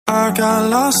I got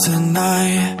lost at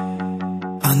night,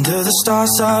 under the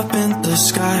stars up in the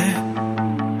sky.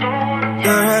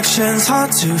 Directions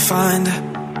hard to find,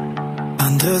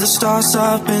 under the stars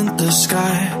up in the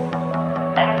sky.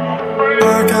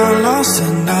 I got lost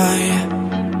at night,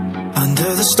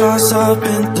 under the stars up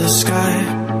in the sky.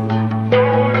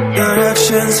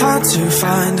 Directions hard to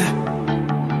find,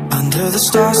 under the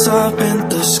stars up in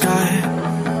the sky.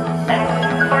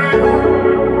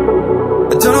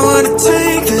 I don't know where to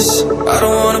take this, I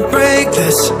don't wanna break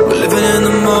this. We're living in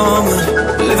the moment,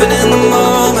 we're living in the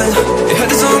moment. Your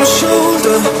head is on my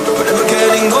shoulder, we're never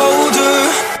getting older.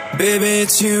 Baby,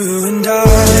 it's you and I.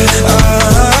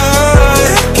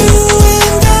 You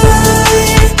and I.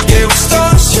 Yeah, we're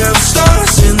stars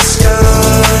in the sky.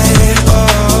 Oh,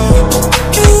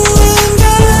 you and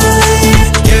I.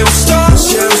 Yeah, we're stars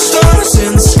in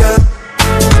the sky.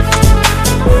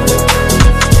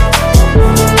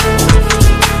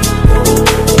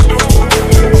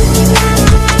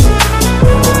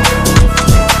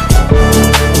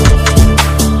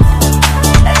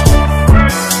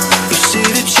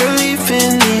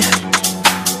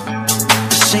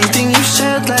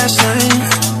 Last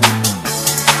night,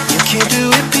 you can't do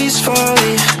it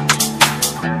peacefully.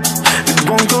 It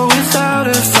won't go without a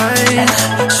fight.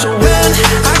 So when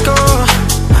I go,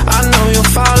 I know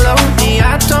you'll follow me.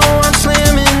 I don't want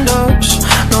slamming doors,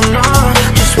 no, no.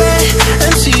 Just wait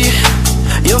and see,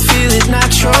 you'll feel it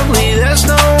naturally. There's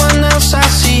no one else I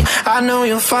see, I know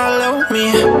you'll follow me.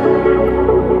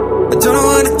 I don't know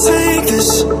where to take this,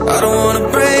 I don't wanna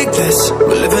break this.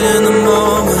 We're living in the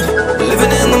moment, we're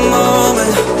living in the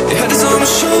moment. Your head is on my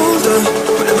shoulder,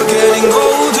 we're never getting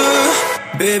older.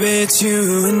 Baby, it's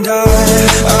you and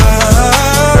I.